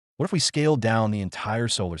What if we scaled down the entire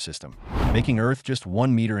solar system, making Earth just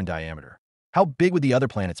 1 meter in diameter? How big would the other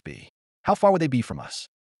planets be? How far would they be from us?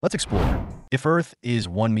 Let's explore. If Earth is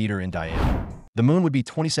 1 meter in diameter, the Moon would be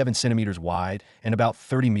 27 centimeters wide and about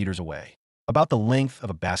 30 meters away, about the length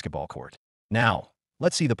of a basketball court. Now,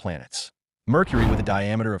 let's see the planets. Mercury, with a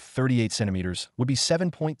diameter of 38 centimeters, would be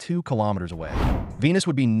 7.2 kilometers away. Venus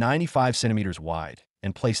would be 95 centimeters wide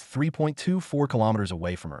and placed 3.24 kilometers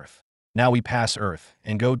away from Earth. Now we pass Earth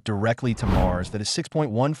and go directly to Mars, that is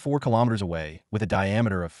 6.14 kilometers away with a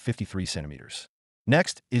diameter of 53 centimeters.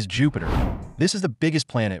 Next is Jupiter. This is the biggest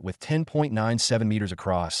planet with 10.97 meters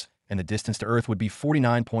across, and the distance to Earth would be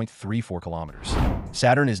 49.34 kilometers.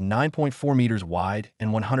 Saturn is 9.4 meters wide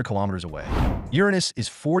and 100 kilometers away. Uranus is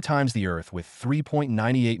 4 times the Earth with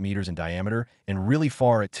 3.98 meters in diameter and really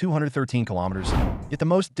far at 213 kilometers. Yet the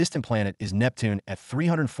most distant planet is Neptune at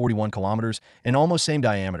 341 kilometers and almost same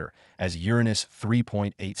diameter as Uranus,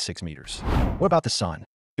 3.86 meters. What about the Sun?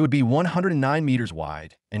 It would be 109 meters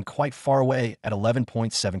wide and quite far away at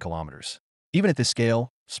 11.7 kilometers. Even at this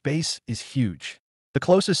scale, space is huge. The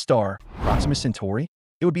closest star, Proxima Centauri,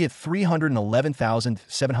 it would be at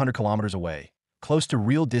 311,700 kilometers away, close to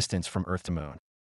real distance from Earth to Moon.